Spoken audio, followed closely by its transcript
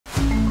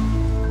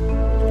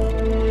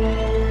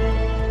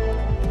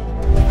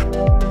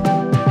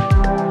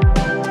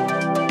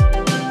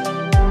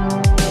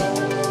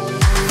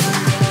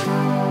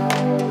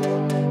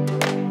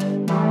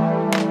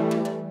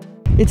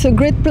It's a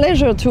great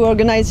pleasure to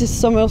organize this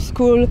summer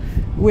school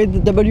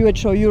with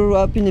WHO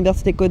Europe,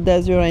 Université Côte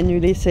d'Azur and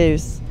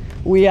Université.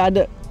 We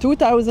had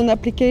 2,000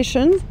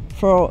 applications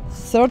for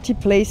 30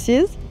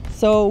 places,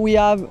 so we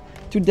have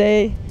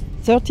today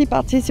 30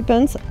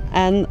 participants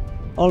and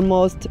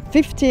almost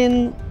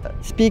 15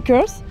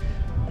 speakers,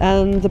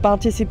 and the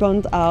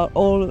participants are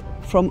all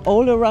from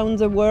all around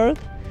the world.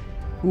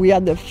 We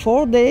had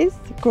 4 days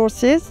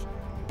courses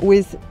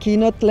with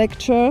keynote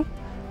lecture,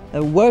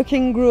 a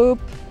working group,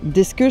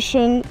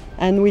 discussion,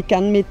 and we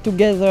can meet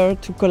together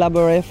to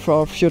collaborate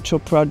for future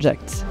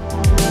projects.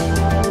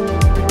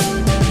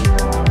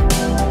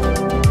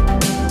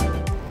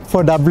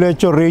 For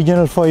WHO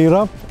Regional for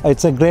Europe,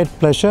 it's a great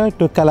pleasure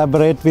to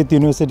collaborate with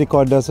Université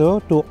Côte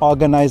d'Azur to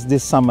organize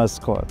this summer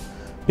school,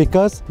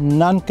 because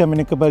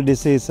non-communicable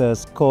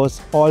diseases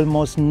cause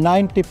almost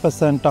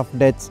 90% of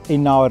deaths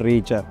in our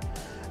region.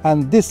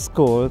 And these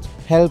schools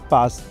help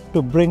us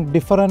to bring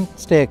different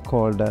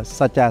stakeholders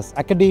such as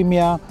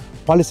academia,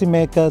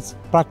 policymakers,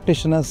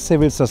 practitioners,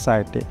 civil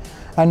society,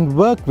 and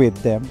work with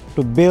them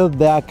to build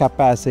their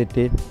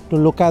capacity to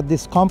look at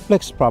this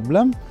complex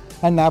problem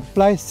and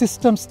apply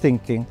systems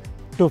thinking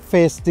to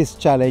face this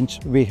challenge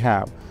we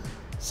have.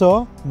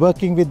 So,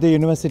 working with the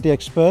university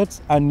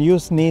experts and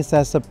use Nice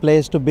as a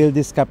place to build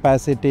this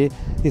capacity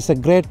is a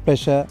great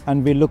pleasure,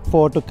 and we look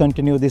forward to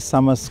continue this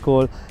summer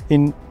school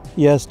in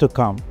years to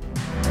come.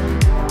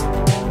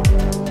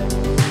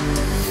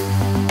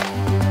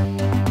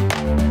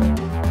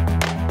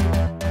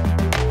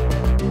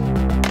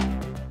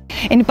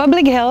 In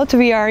public health,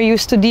 we are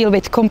used to deal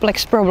with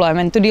complex problems,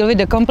 and to deal with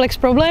a complex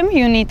problem,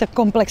 you need a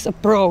complex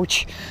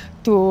approach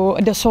to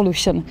the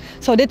solution.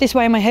 So that is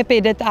why I'm happy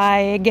that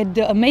I get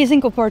the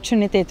amazing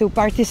opportunity to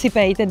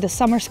participate at the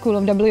summer school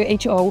of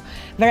WHO,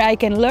 where I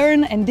can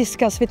learn and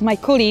discuss with my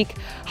colleague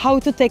how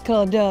to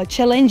tackle the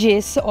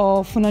challenges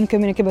of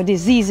non-communicable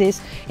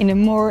diseases in a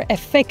more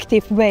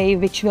effective way,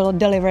 which will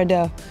deliver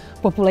the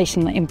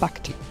population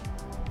impact.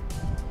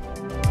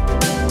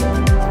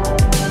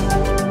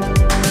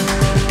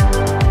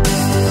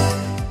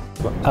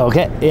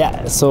 Okay,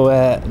 yeah, so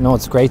no,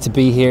 it's great to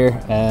be here.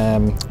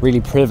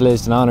 Really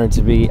privileged and honoured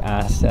to be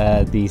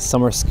at the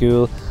summer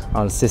school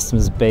on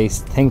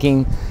systems-based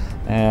thinking,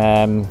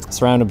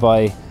 surrounded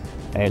by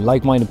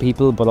like-minded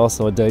people, but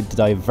also a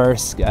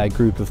diverse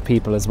group of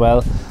people as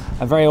well.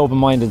 I'm very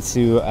open-minded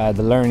to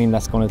the learning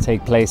that's going to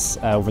take place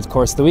over the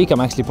course of the week.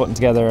 I'm actually putting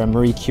together a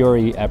Marie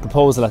Curie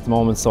proposal at the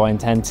moment, so I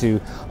intend to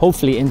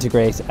hopefully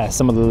integrate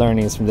some of the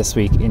learnings from this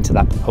week into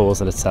that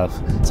proposal itself.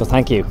 So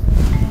thank you.